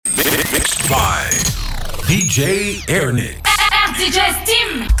Mixed by DJ Airnix. DJ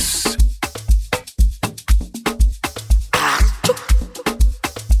Steam.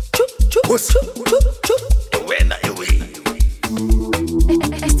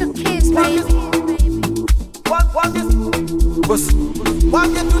 It's the kids, baby.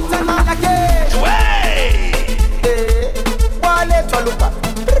 One get to turn on again. Wale tolupa.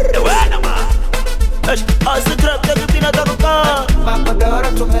 As trap de pina taruka. Kodora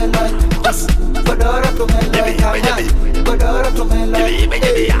to me like. Kodora to me like. Kodora to me like.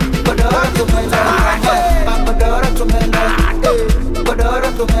 Kodora to me like. Kodora to me like. Kodora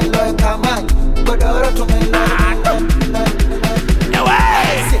to me like. Kodora to me like.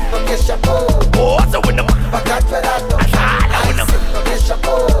 Sit for the chapeau. What's up with the man? Pagat pelato. Sit for the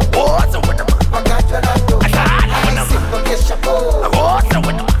chapeau. What's up with the man? Pagat pelato. Sit for the chapeau. What's up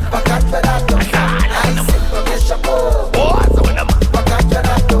with the man? Pagat pelato. Sit for the chapeau. What's up with the man? Pagat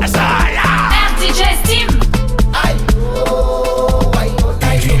pelato. DJ Steam.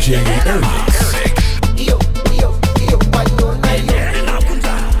 DJ Airnix.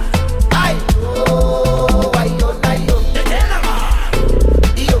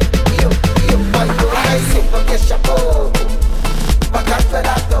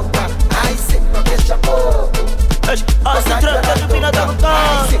 As trap de pina taruka.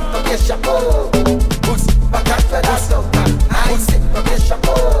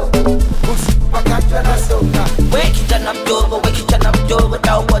 Wake it and I'm doing, wake it and I'm doing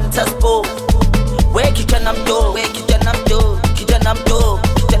without one test book. Wake it and I'm doing, wake it and I'm doing, it and I'm doing,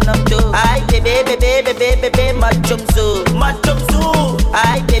 it and I'm doing. Aye, baby, my chumsu.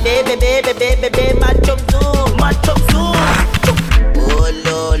 Aye, baby, my chumsu. Oh,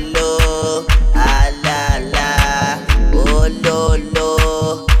 lo, ah, la, la. Oh, lo,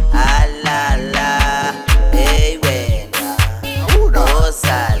 ah, la, la. Hey, wena. Oh,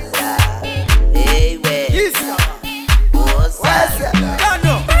 sala. Hey, wena. Oh, sala.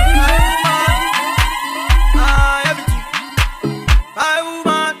 My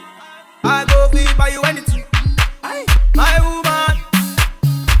woman, I go be buy you anything. My woman,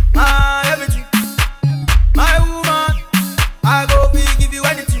 my everything. My woman, I go be give you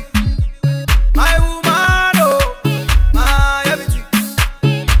anything. My woman, oh, my everything.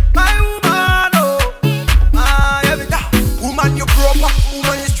 My woman, oh, my everything. Woman, you proper,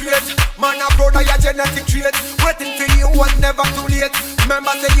 woman, you straight. Man, a brother, your genetic trait. Waiting for you was never too late.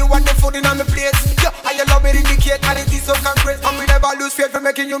 Remember, say you want the food in on my plate. Yeah, and you love me indicate, and it is so concrete. And we never lose faith for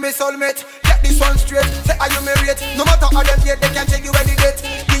making you my soulmate. Get this one straight, say are you married? No matter how them yet, they can take you any date.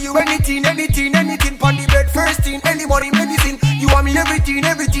 Give you anything, pon the bed. First thing, any money, medicine. You want me everything.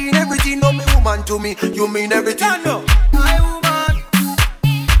 No, me woman to me, you mean everything. No, my woman,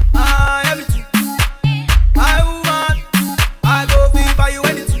 my everything. My woman, I go be buy you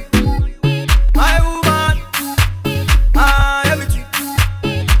anything. My woman, my everything.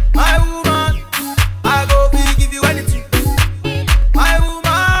 My woman, I go be give you anything. My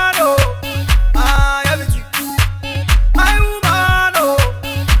woman, oh, my everything. My woman, oh,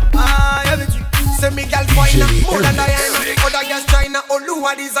 my everything. Say me girl fine, more than Diana. Other girls China,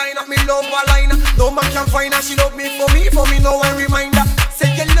 Oluwa designer. Me love her line. No man can find her. She love me for me no one reminder.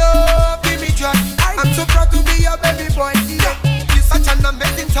 Say you love, give me joy. I'm so proud to be your baby boy. Yeah, you such an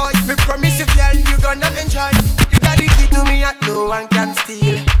amazing toy. Me promise you, girl, you gonna enjoy. You got the key to me that no one can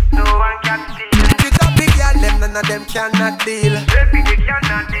steal. No one can steal. You got big girl, them none of them cannot deal. Baby, they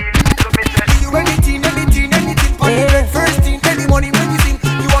cannot deal. So me tell you anything. For the first thing, any money when you sing.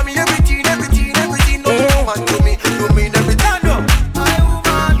 You want me everything. No woman to me, you mean everything. No, my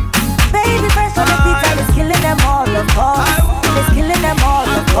woman. Baby, first on the beat, I was killing them all, of course. It's killing them all,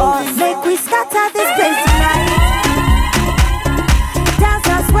 of course. Make we scatter this place tonight. Dance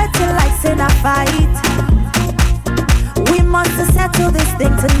and sweat till like in a fight. We must settle this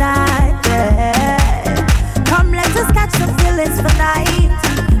thing tonight. Yeah. Come, let us catch some feelings for night.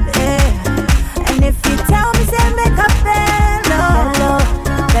 Yeah. And if you tell me, say make a bello.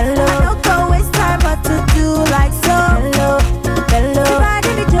 I don't go waste time, but to do like so.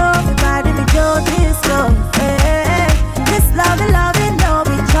 Everybody be Joe, this go. Hey, this loving, no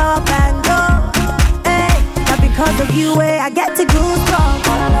be chop and go. Hey, now because of you, I get to goosebumps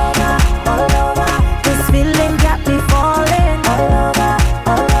all over. This feeling got me falling all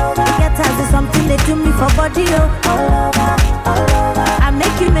over. Get times is something they do me for body, oh. All over. I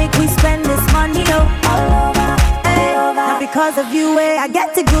make we spend this money, oh. All over. Hey, now because of you, I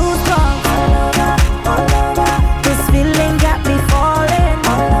get to goosebumps all over. This feeling got me falling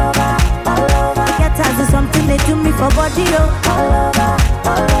all over. Get times is something they do me for body, oh. All over.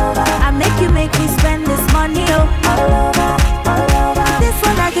 I make me spend this money, oh. All over. This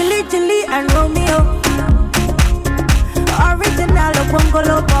one I can leave.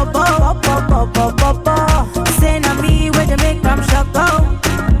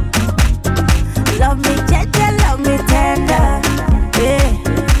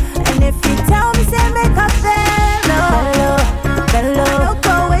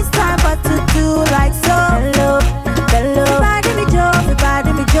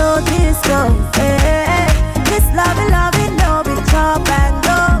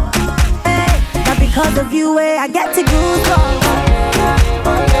 of you where I get to goosebumps.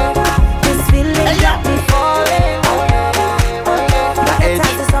 This feeling got me falling. It's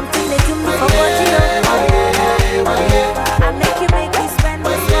time to something they do me for what you know. I make you spend this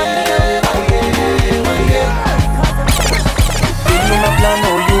money. Inuma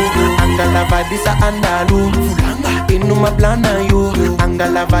plano you, angala vadisa andalu. Inuma plana you,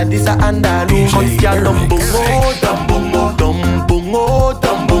 angala vadisa andalu. Konstia dombongo, dombongo, dombongo,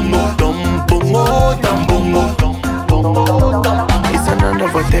 dombongo, dombongo, dombongo. It's another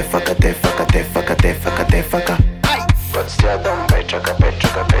for te faka, te faka, te faka, te faka, te faka. Konstia dombe, chaka,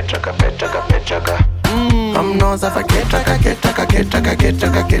 chaka, chaka, chaka, chaka. I'm no zafa, chaka, chaka, chaka,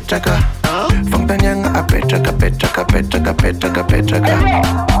 chaka, chaka. Fangtanyang apechaka, pechaka, pechaka, pechaka, pechaka.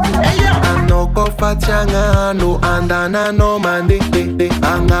 Ano ko fatyanga no andana no mande.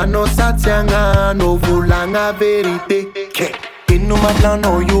 Angano satyanga no vulanga verite. Inuma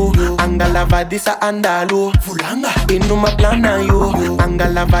plano you, angala vadisa andalu. Vulanga. Inuma plana you,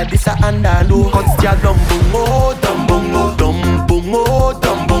 angala vadisa andalu. Konstia dombongo, dombongo, dombongo,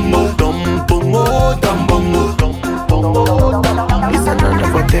 dombongo, dombongo, dombongo, dombongo. It's another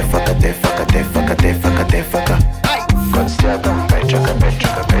for te faka, te faka, te faka, te faka, te faka. Konstia dombe, chaka,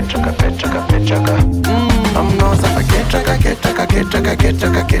 chaka, chaka, chaka, chaka. I'm no zafa, chaka, chaka, chaka,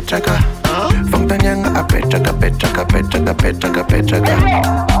 chaka, chaka. Fangtanyang apechaka, pechaka, pechaka, pechaka, pechaka.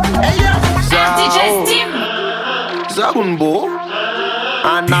 DJ Steam. Zagunbo.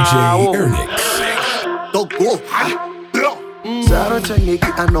 DJ Airnix. Togo. Zara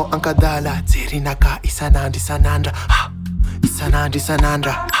changeki ano ankadala. Zirinaka isanandi sanandra. Isanandi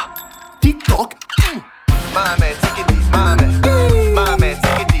sanandra. TikTok. Mame, take it easy, mame. Mame,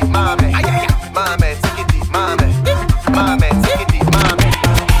 take it easy, mame. Mame, take it easy, mame. Mame, take it easy, mame.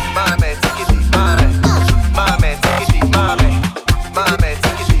 Mame, take it easy, mame. Mame, take it easy, mame. Mame,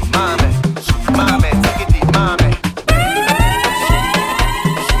 take it easy, mame. Mame, take it easy, mame.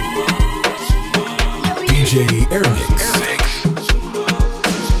 DJ Airnix.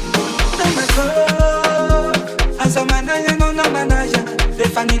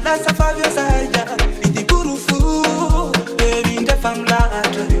 Fanila sa Fabio Saja, iti kurufu, baby nda famla,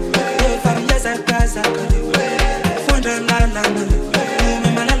 famia sa casa, fonda la la,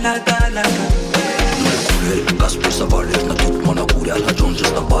 mala la la. Gas per savare, na tut mona pure alla Jones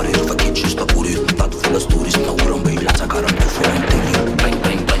sta pare, fa che ci sta pure, tanto fu la stories, na ora un bella cara per fuori, bang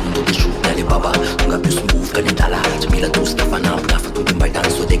bang bang, do su tele baba, nga più smooth che dalla, mila tu sta fana, fa tu in baitan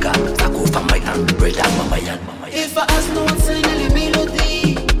so de ga, sta ko fa baitan, break down mama yan. If I ask no one sing any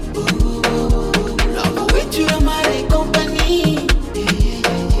melody, love with you I'm my company.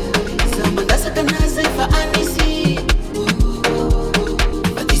 Samanda sakanaze fa anisi,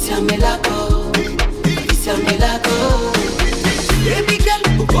 Patricia Melako, Patricia Melako. Baby girl,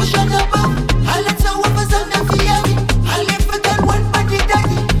 go shut up. I let her walk us on the field. I left a girl one body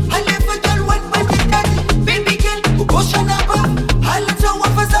daddy. I left a girl one body daddy. Baby girl, go shut up. I let her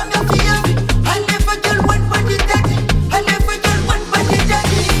walk us on the field. I left a girl one body daddy. I left a girl one body daddy.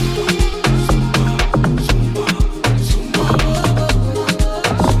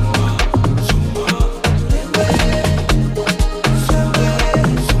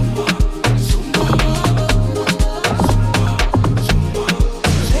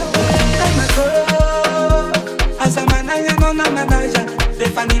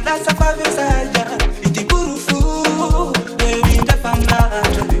 Fanila sa Fabio Saja, iti kurufu, baby nda famla,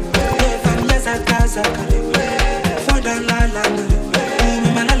 famia sa casa, fonda la la,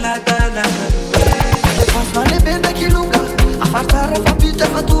 mala la la. Fale bene kilunga, a fartare fa pita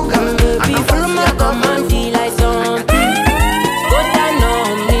fatuga. People ma commandi like zombie. Go down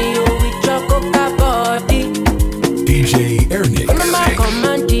on me, you with your coca body. DJ Airnix. People ma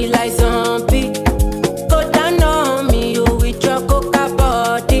commandi like zombie. Go down on me, you with your coca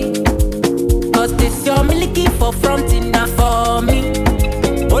body. Cause this your milky for front enough for me.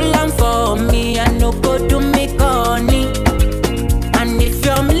 Hold on for me, I no go do me corny. And if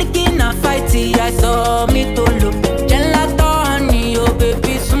you're milky na fighty, I saw me to look. Gelato honey, oh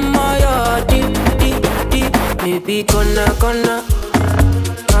baby, sumoyo deep, deep, deep. Baby, gonna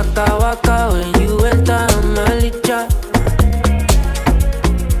waka waka when you enter my licha.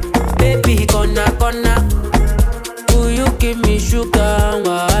 Baby, gonna will you give me sugar,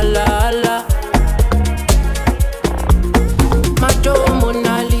 wala wala. Macho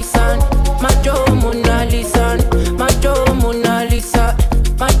Mona Lisa, Macho Mona Lisa, Macho Mona Lisa,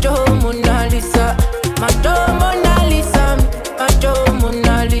 Macho Mona Lisa, Macho Mona Lisa, Macho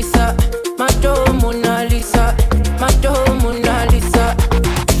Mona Lisa, Macho Mona Lisa, Macho Mona Lisa.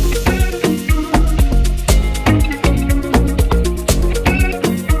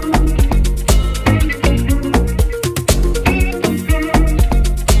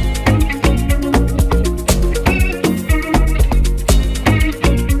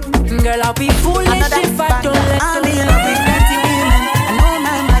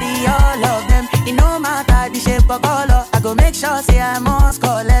 go make sure say I must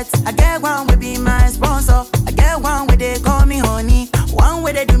collect. I get one will be my sponsor. I get one where they call me honey. One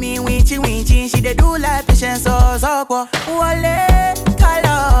where they do me winchy winchy. She they do like patience or so. Wale,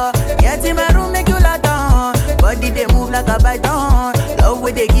 color. Get in my room, make you lock down. Body they move like a python. Love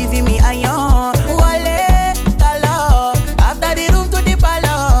where they giving me iron. Wale, color. After the room to the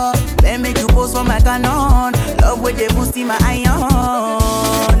palace. Then make you pose for my canon. Love where they boosting my iron.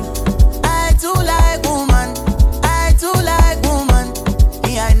 I too like woman. I too like woman.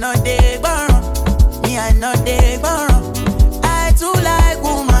 Me I know they burn. Me I know they burn. I too like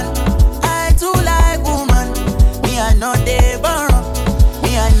woman. I too like woman. Me I know they burn.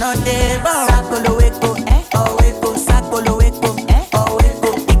 Me I know they burn. Sakolo weko, oh weko, sakolo weko, oh weko.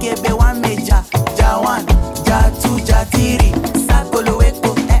 Ikebe one meja, ja one, ja two, ja three. Sakolo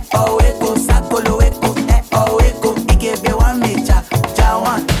weko, oh weko, sakolo weko, oh weko. Ikebe one meja, ja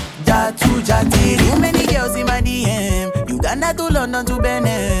one, ja two, ja three. Too many girls in my DM. Uganda to London to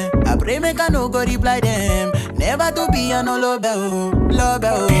Benin. I pray make I no go reply them. Never to be a no love bell.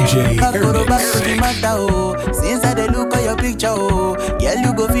 DJ Airnix. Since I dey look at your picture, oh. Girl,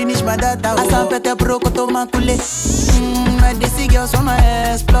 you go finish my data, oh. Asa pete pro koto makule. I dey see girls from my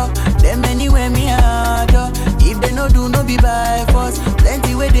explore. Them anywhere me adore. If they no do, no be by force.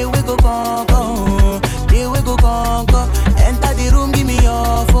 Plenty way they go conquer. They will go conquer. Enter the room, give me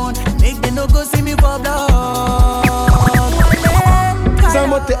your phone. Make them no go see me for blood.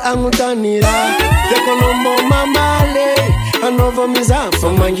 Zamote angutanira Tekonombo mamale Anovo mizampo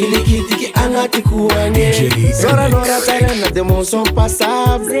Mangili kitiki angati kuwane Zora nora tarena demo son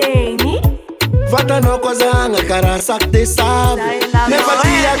passable Zeni Vata no kozanga karasak de sable Nefa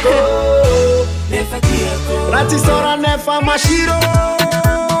tiako Rati sora nefa mashiro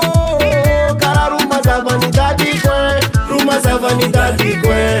Kara rumba zavani dadi kwe Rumba zavani dadi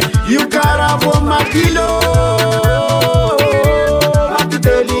kwe Yukara vo makilo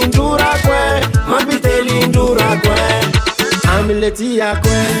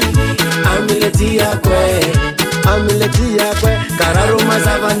Amiletia kwe, kararuma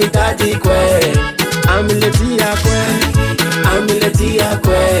zavani tadi kwe. Amiletia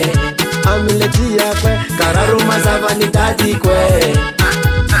kwe, kararuma zavani tadi kwe.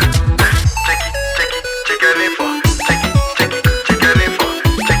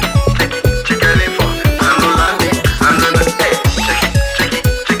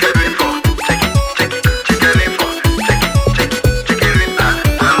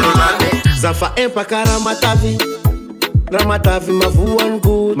 Zafa empa karamatavi Ramatavi mavuan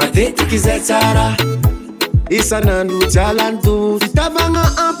good Mateti kizetsara Isanandu jalandu Titavanga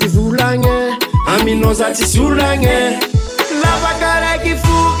ampi vulange Aminoza tisulange Lava kare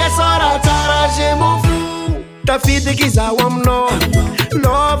kifu Kesora tara je mon fou Tafiti kizawamno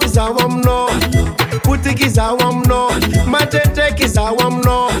Love izawamno Puti kizawamno Matete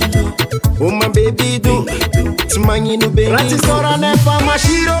kizawamno Oh my baby do Timangi no baby Rati sora nefa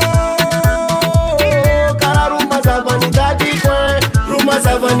mashiro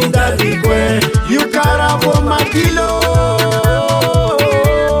Zavani dadi kwe Yukara vo makilo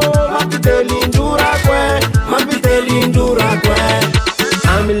Mapiteli ndura kwe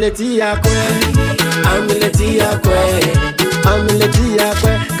Amiletia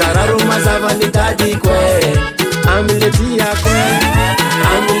kwe Kararuma zavani dadi kwe Amiletia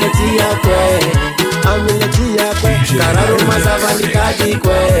kwe Kararuma zavani dadi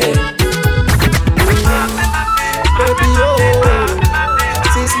kwe Baby oh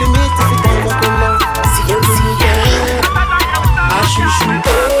Since limite ficava com não Se eu me acho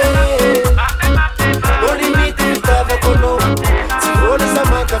No limite ficava com não Se for essa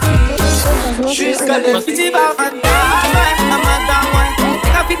marca fica Jusqu'à l'infini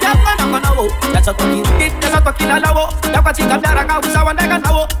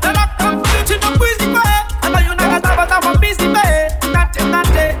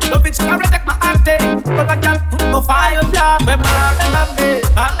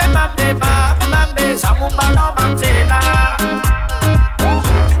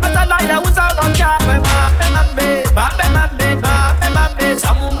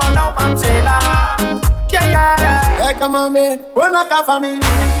Come on, man. Run a car for me.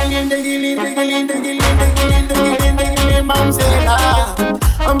 Mamsela,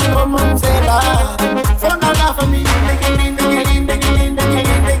 I'm your mamsela. Run a car for me.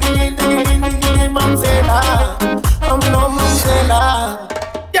 Mamsela, I'm your mamsela.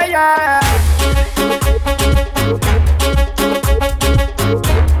 Yeah, yeah.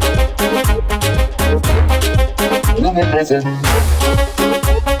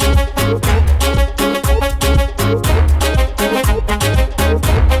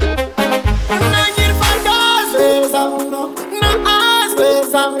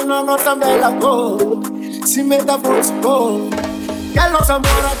 non sambella go. Si metta forse go. Che lo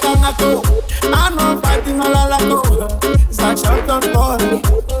sambora tangato. Ano fatti malala go. Sa chauton tori.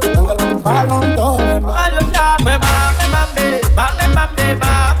 Tangalo balon tori. Ayuda me mambe.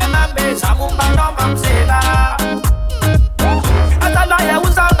 Samumba no mamsela. Atala ya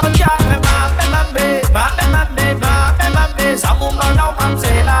usa tokia me mambe. Samumba no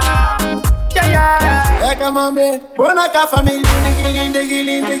mamsela. Eka mambe, bona ka family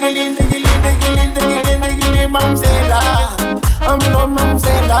digili mamsela. Amlo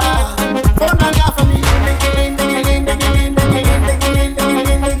mamsela. Bona ka family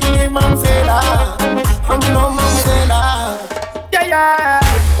digili mamsela. Amlo mamsela. Yeah.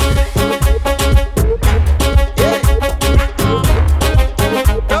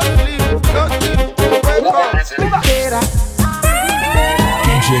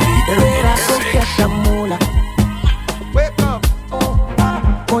 DJ Airnix. Wake up.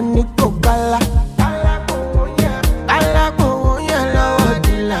 Bonito gala.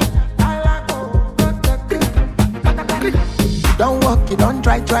 Don't walk, you don't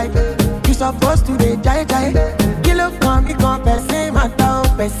try. You supposed to be jai. Kilo come, you come, person matter,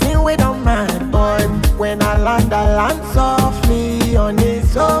 person we don't mind. But when I land softly on the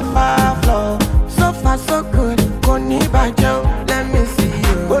sofa floor. So far so good, koni bajo. Let me see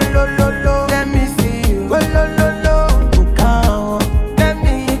you. Oh lo lo lo, let me see you. Oh lo lo lo, bukao. Let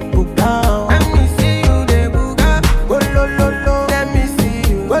me bukao. Let me see you de buka. Oh lo lo lo, let me see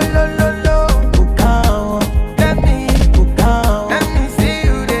you. Oh lo lo lo, bukao. Let me bukao. Let me see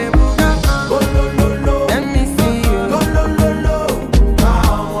you de buka. Oh lo lo lo, let me see you. Oh lo lo lo,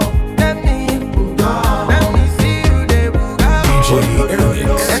 bukao. Let me bukao. Let me see you de buka. DJ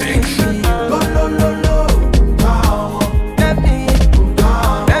Airnix. Let me see you. Oh lo lo lo, bukao. Let me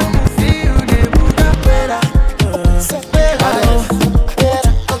bukao. Let me see you de buka.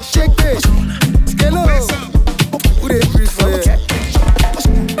 Shake it. Scale up. Who they breathe for you?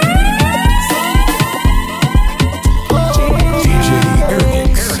 DJ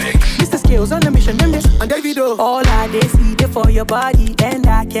Airnix. Mr. Skills on the mission, members. And Davido. All I dey see dey for your body, and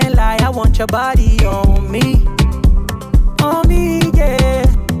I can't lie, I want your body on me, yeah.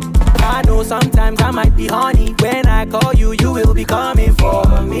 I know sometimes I might be horny. When I call you, you will be coming for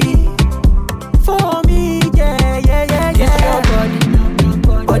me, yeah. It's your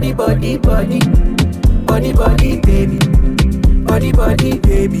body,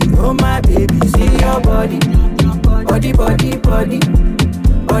 baby, oh my baby, see your body,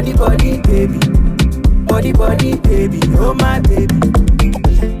 baby, oh my baby.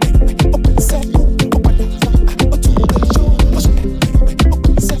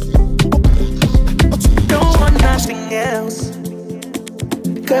 Don't want nothing else,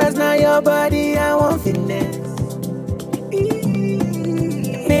 'cause now your body I want finesse.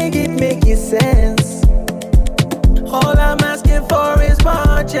 Make it sense. All I'm asking for is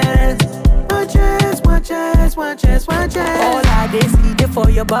one chance. All I dey see dey for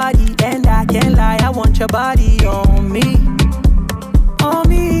your body, and I can't lie, I want your body on me,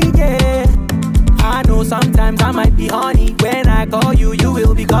 yeah. I know sometimes I might be horny. When I call you, you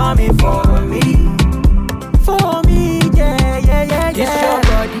will be coming for me, yeah. It's your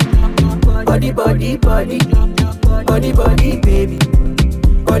body, baby.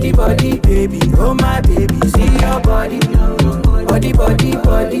 Body, baby, oh my baby, see your body,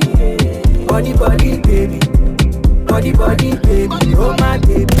 baby, oh my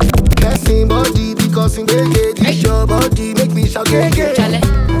baby. Blessing body because in the this your body make me shout yeah.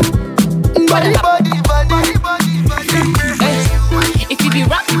 Body. If you be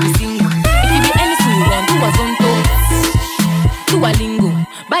rap, you be sing. If you be anything you want, do a zonto, do a lingo.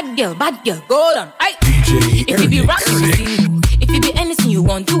 Bad girl, go down. Aye. DJ If you be rap, you be sing. If you be anything you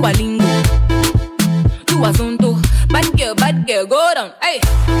want, do a lingo, do a zonto. Bad girl, go down. Aye.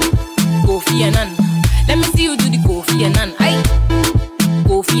 Kofi Annan, let me see you do the Kofi Annan. Aye.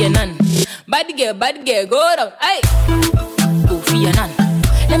 Kofi Annan. Bad girl, go down. Aye. Kofi Annan,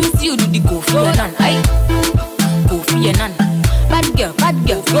 let me see you do the Kofi Annan. Aye. Kofi Annan. Bad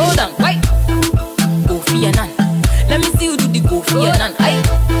girl, go down. Aye. Kofi Annan, let me see you do the Kofi Annan. Aye.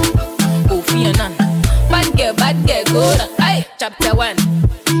 Kofi Annan. Bad girl, go down. Aye. Chapter 1.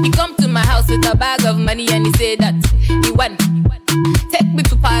 He come to my house with a bag of money and he say that he won. Take me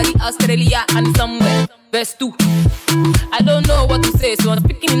to Paris, Australia and somewhere. Verse 2. I don't know what to say, so I'm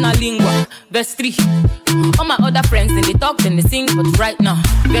speaking in a lingua. Verse 3. All my other friends, and they talk, then they sing, but right now.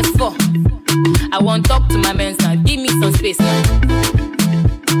 Verse 4. I want talk to my men now, give me some space now.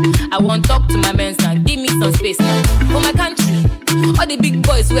 I want talk to my men now, give me some space now. For my country, all the big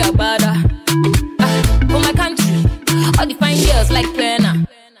boys wear bada. For my country, all the fine girls like Plena.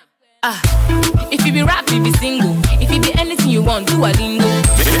 If you be rap, you be single. If you be anything you want, do a lingo.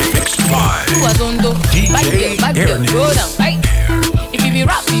 Mixed by Do a zondo. Bad girl, Airnix. go down, right? If you be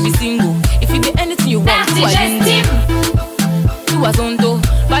rap, you be single. If you be anything you want, do a lingo. Do a zondo.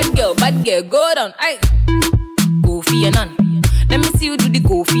 Bad girl, go down, right? Go for your nun. Let me see you do the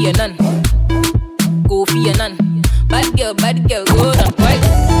go for your nun. Go for your nun. Bad girl, go down,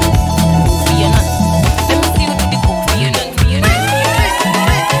 right?